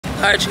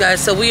Alright, you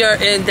guys, so we are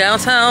in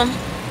downtown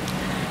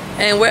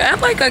and we're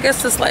at like, I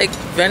guess this like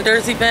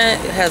vendors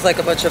event. It has like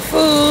a bunch of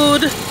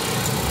food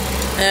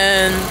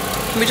and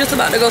we're just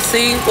about to go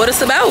see what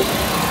it's about.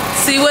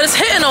 See what it's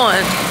hitting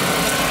on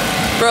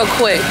real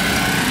quick.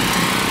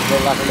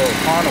 Look like a little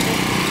carnival.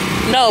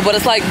 No, but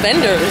it's like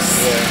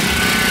vendors. Yeah.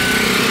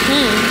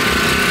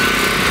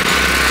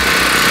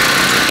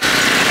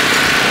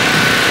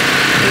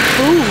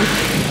 Food.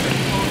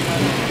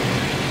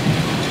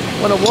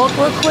 Wanna walk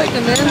real quick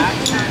and then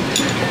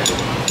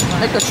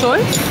make a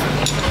choice?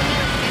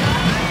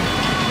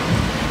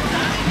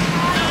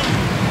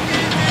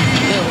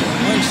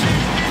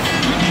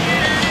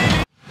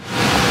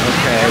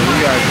 Okay, we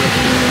are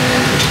getting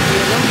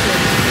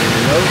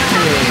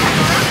low-key.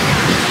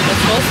 It's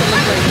supposed to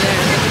look like that.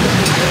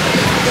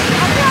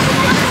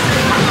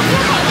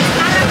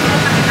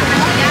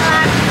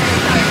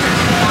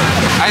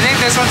 I think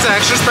this one's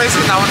extra spicy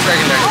and that one's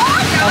regular.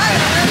 Okay.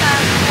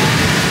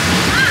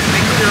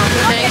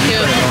 Thank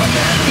you.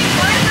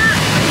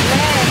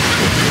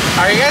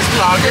 Are you guys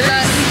vloggers?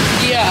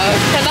 Yeah.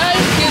 Can I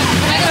get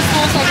a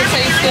spoon so I can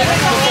taste it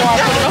before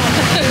I put it on?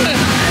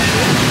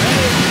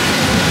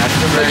 That's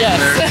the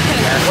regular.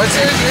 Yes. What's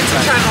your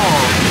YouTube channel?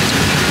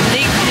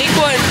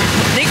 Nikko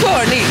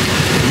or Nick?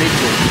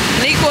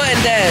 Nikko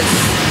and Dez.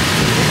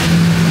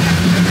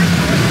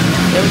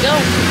 There we go.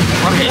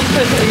 Okay.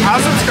 I'll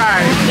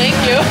subscribe. Thank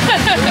you.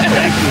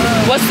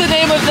 What's the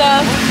name of the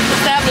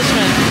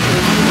establishment?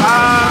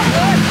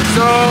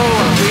 So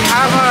we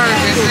have our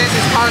business.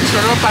 It's called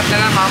Churro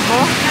Patera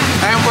Mambo,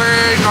 and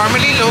we're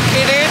normally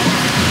located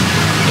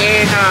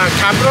in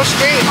Capitol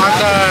Street on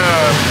the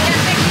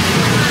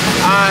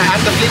at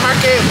the flea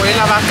market, Muy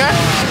La Vaca.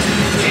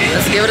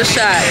 Let's give it a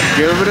shot.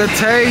 Give it a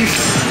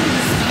taste.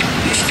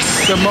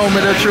 The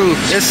moment of truth.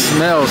 It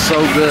smells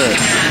so good.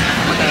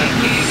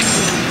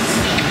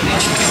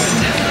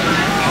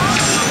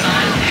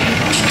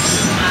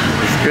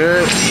 It's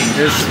good.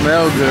 It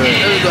smells good.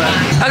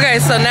 Okay,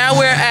 so now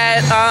we're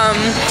at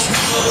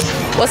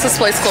what's this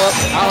place called?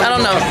 I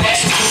don't know.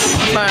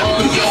 But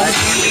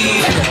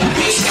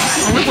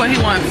look what he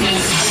wants.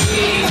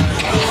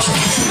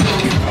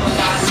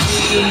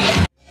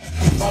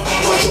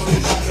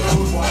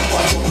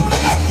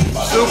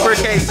 Super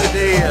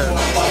quesadilla.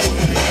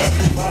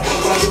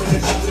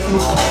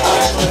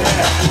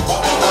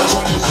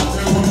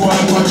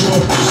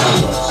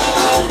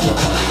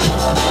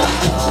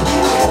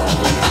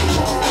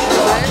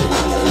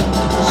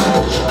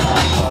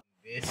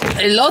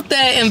 Elote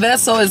en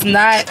verso is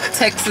not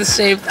Texas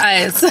shaved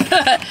ice.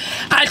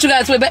 Alright, you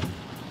guys, we're back.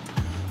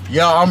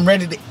 Yo, I'm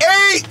ready to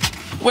eat.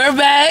 We're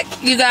back,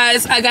 you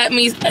guys. I got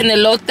me an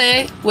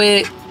elote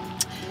with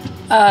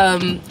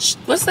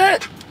what's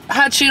that?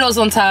 Hot Cheetos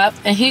on top,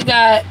 and he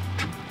got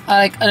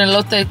like an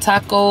elote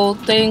taco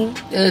thing.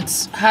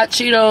 It's hot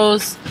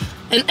Cheetos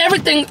and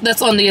everything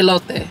that's on the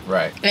elote.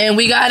 Right. And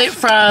we got it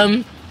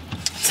from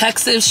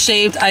Texas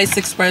Shaved Ice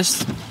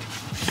Express.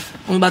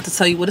 I'm about to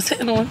tell you what it's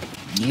hitting on.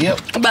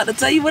 Yep. I'm about to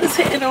tell you what it's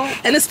hitting on,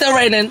 and it's still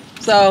raining.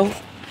 So,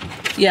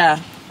 yeah.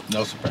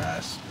 No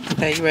surprise.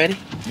 Okay, you ready?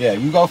 Yeah,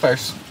 you go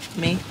first.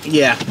 Me?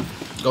 Yeah.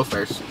 Go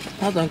first.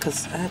 Hold on,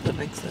 cause I have to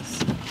mix this.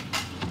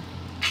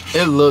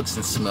 It looks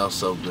and smells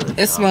so good.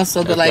 It smells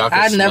so good. Like,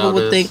 I never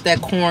would think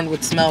that corn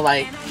would smell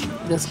like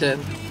this good.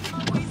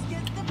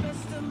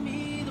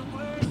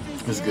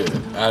 It's good.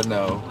 I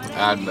know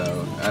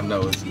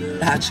it's good.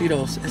 The hot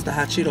Cheetos. It's the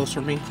hot Cheetos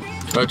for me.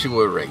 What you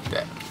would rate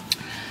that?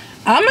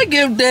 I'm gonna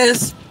give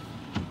this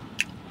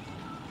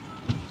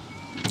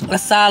a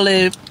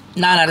solid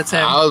 9 out of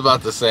 10. I was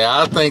about to say,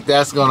 I think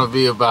that's gonna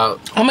be about.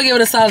 I'm gonna give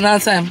it a solid 9 out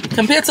of 10.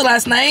 Compared to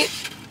last night,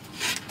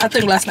 I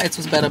think last night's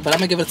was better, but I'm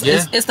gonna give it.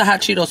 It's the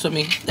hot Cheetos for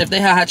me. If they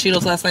had hot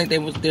Cheetos last night,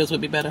 theirs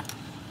would be better.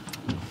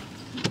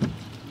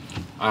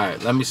 All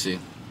right, let me see,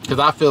 cause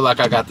I feel like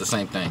I got the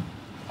same thing.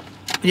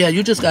 Yeah,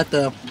 you just got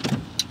the.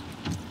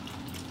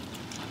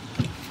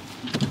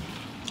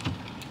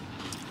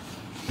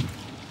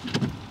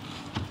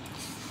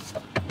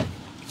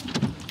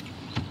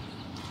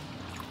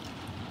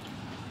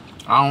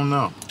 I don't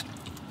know.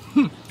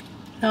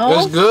 No?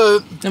 It's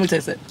good. Let me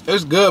taste it.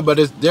 It's good, but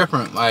it's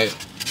different. Like,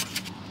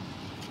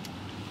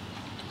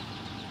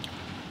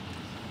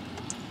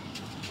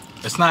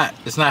 it's not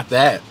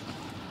that.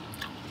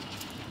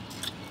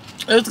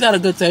 It's got a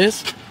good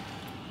taste,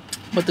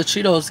 but the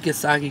Cheetos get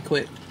soggy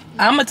quick.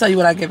 I'm gonna tell you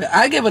what I give it.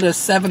 I give it a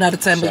 7 out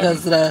of 10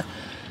 because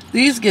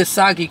these get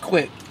soggy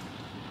quick.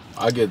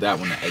 I give that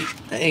one an 8.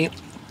 An 8.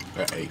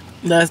 An 8.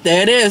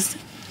 There it is.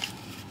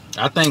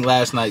 I think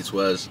last night's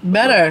was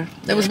Better.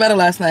 It was better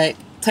last night.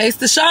 Taste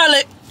the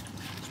Charlotte.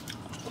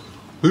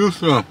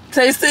 Houston.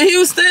 Taste the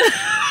Houston.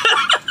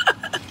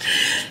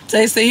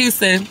 Taste the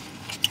Houston.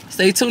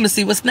 Stay tuned to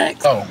see what's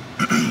next. Oh,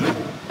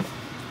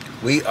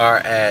 we are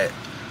at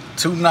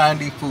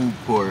 290 Food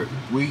Court.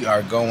 We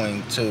are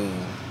going to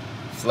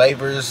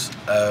Flavors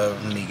of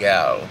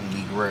Negril.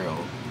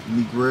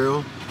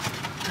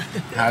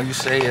 How you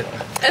say it?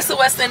 It's the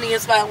West Indian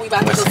spot. We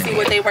about to go see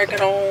what they working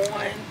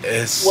on.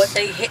 What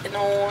they hitting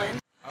on.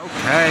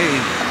 Okay.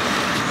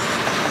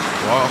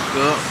 walk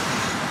up.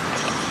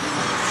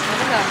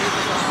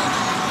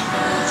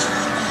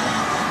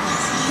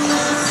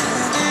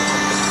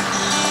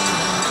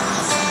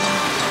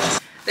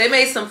 They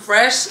made some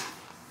fresh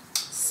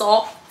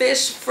salt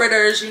fish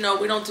fritters. You know,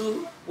 we don't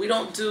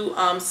do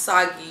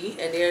soggy,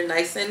 and they're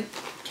nice and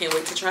can't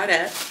wait to try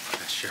that.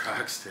 That's your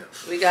oxtail.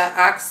 We got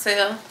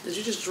oxtail. Did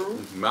you just drool?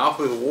 His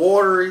mouth is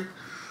watering.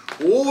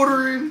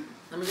 Watering.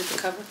 Let me get the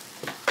cover.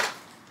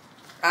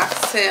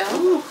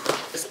 Oxtail.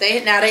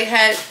 Now they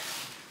had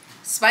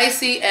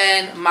spicy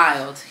and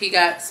mild. He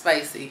got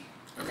spicy.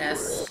 And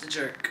that's the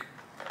jerk.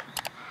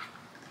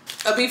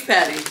 A beef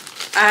patty.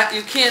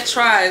 You can't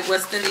try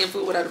West Indian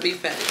food without a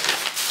beef patty.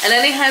 And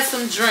then they had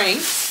some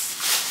drinks.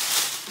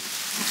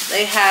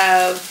 They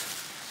have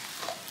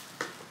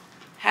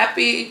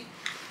Happy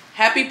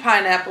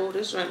Pineapple.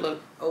 This drink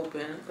look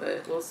open,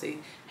 but we'll see.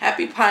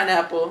 Happy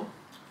Pineapple.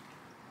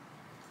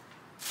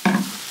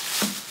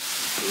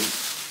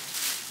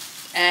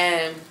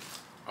 And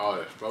oh,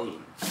 it's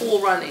frozen.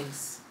 Cool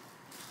Runnings.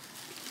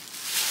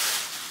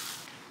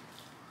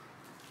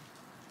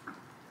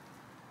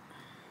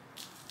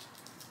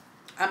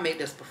 I made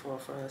this before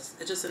for us.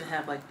 It just didn't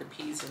have like the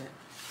peas in it.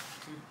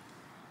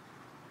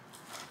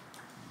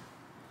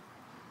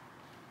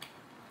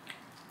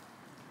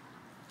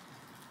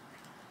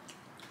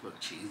 Look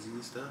cheesy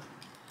and stuff.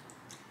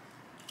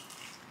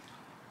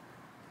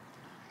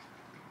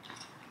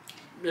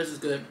 This is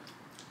good.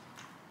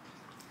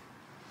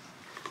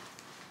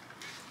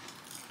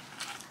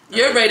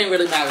 Your rating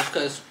really matters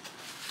because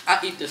I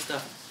eat this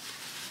stuff.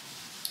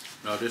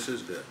 No, this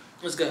is good.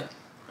 It's good.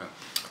 Yeah.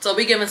 So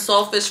we giving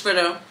saltfish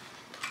fritter.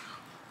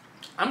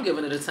 I'm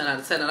giving it a 10 out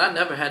of 10, and I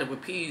never had it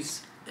with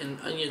peas and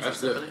onions and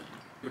stuff in it.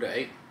 Give it an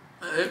 8.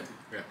 8?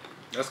 Yeah,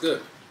 that's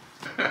good.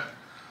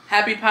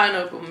 Happy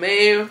Pineapple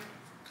Mayo.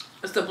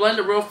 It's the blend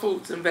of real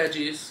fruits and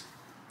veggies.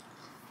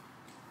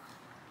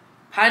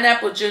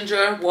 Pineapple,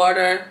 ginger,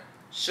 water,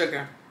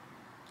 sugar.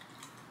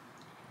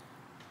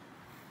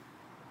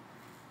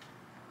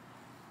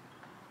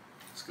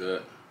 It's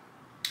good.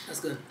 That's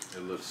good.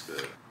 It looks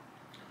good.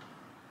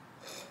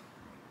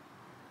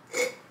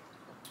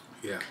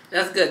 Yeah.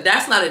 That's good.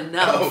 That's not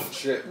enough. Oh,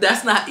 shit.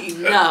 That's not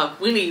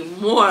enough. We need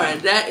more.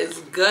 That is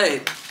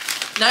good.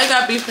 Now you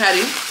got beef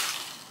patty.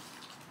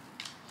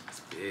 It's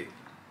big.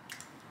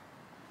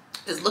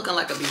 It's looking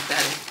like a beef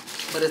patty,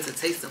 but it's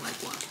tasting like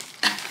one.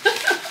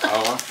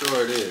 Oh, I'm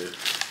sure it is.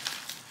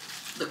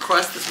 The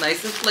crust is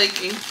nice and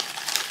flaky.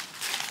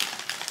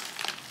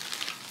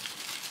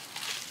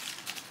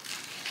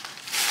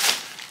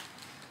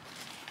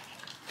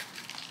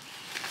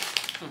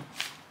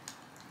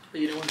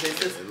 You didn't want to taste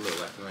this? It looks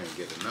like you ain't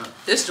getting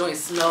enough. This joint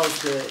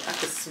smells good. I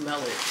can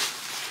smell it.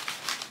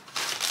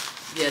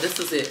 Yeah, this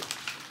is it.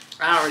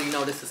 I already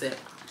know this is it.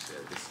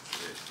 Yeah, this is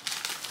it.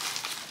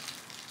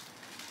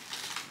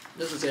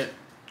 This is it.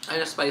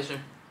 And it's spicy.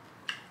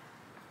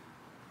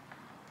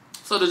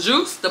 So the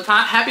juice, the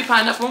Happy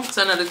Pineapple,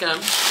 10 out of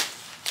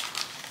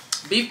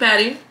 10. Beef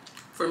patty,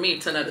 for me,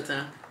 10 out of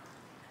 10.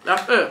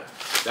 That's it.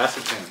 That's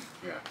a 10,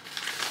 yeah.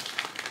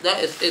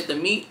 That is it. The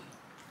meat.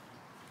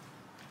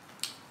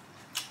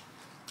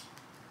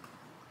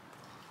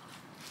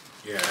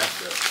 Yeah, that's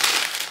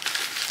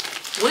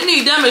good. We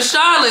need them in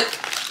Charlotte.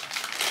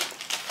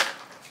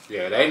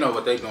 Yeah, they know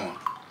what they doing.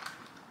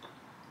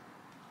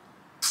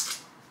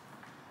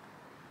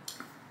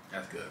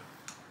 That's good.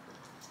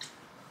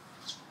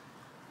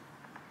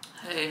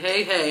 Hey,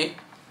 hey, hey.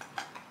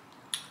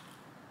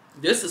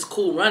 This is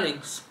Cool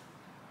Runnings.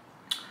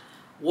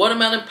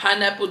 Watermelon,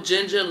 pineapple,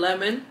 ginger,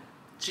 lemon.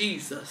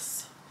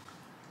 Jesus.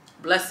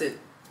 Blessed.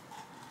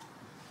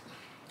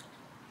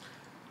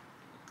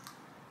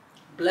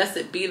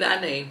 Blessed be thy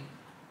name.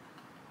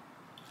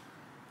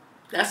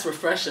 That's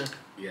refreshing.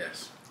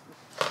 Yes.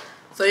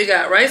 So you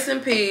got rice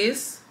and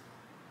peas,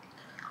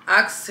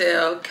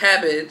 oxtail,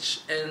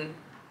 cabbage, and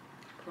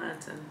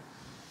plantain.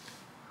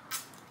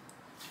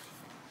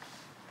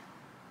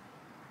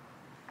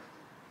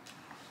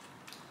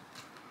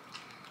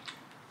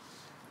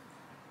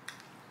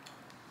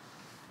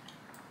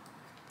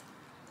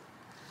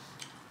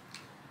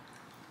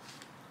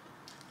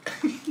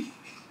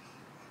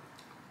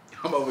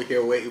 I'm over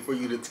here waiting for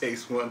you to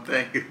taste one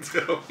thing and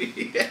tell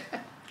me.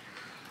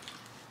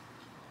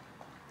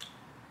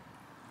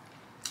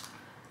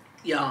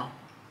 Y'all,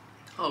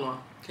 hold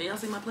on. Can y'all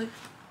see my plate?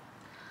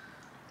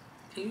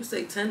 Can you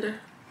say tender?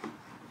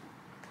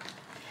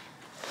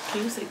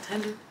 Can you say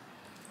tender?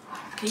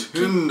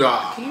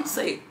 Can you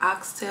say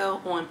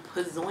oxtail on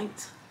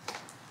point?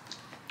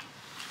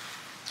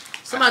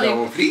 Somebody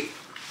Oxtail on fleek.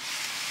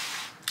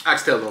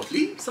 Oxtail on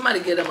fleek. Somebody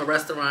get them a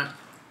restaurant.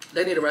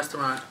 They need a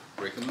restaurant.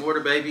 Brick and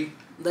mortar, baby.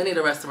 They need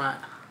a restaurant.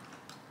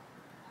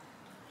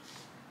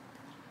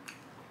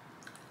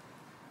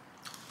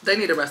 They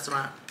need a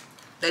restaurant.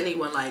 They need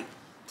one like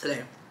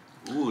today.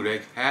 Ooh,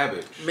 that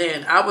cabbage.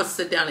 Man, I would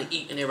sit down and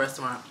eat in their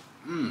restaurant.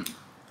 Mmm.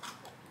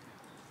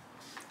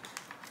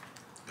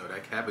 Yo,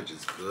 that cabbage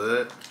is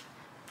good.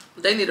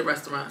 They need a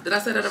restaurant. Did I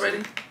say that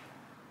already?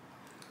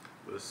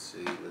 Let's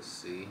see, let's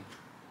see.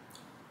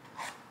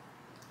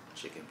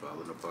 Chicken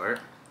falling apart.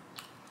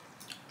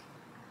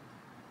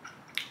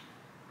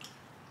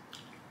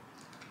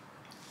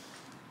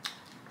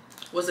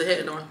 What's it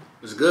hitting on?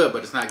 It's good,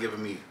 but it's not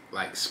giving me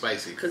like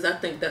spicy. Because I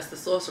think that's the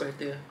sauce right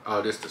there.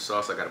 Oh, this the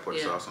sauce. I gotta put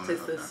the sauce on it.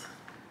 Taste this.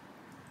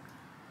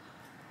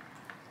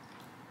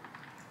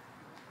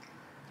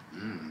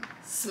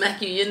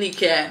 Smack you in your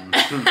kneecap.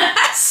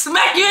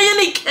 Smack you in your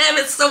kneecap.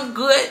 It's so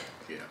good.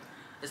 Yeah.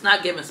 It's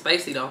not giving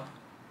spicy though.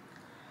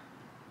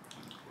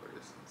 Pour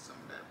this in some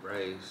of that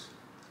rice.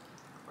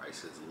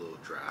 Rice is a little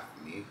dry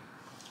for me.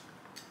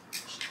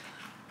 This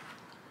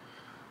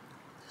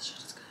shit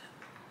is good.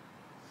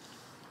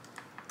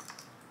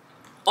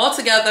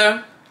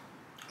 Altogether,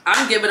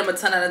 I'm giving them a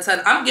 10 out of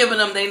 10. I'm giving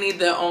them, they need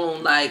their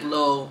own like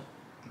little,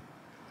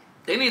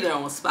 they need their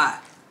own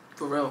spot.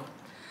 For real.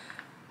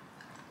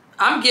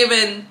 I'm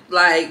giving,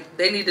 like,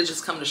 they need to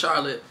just come to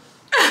Charlotte.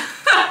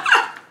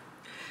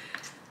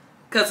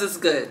 Because it's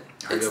good.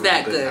 It's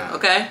that good,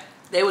 okay?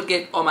 They would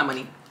get all my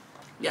money.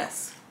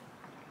 Yes.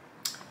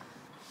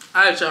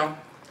 All right, y'all.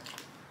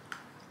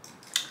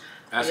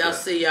 Y'all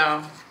see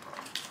y'all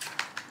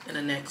in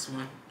the next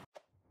one.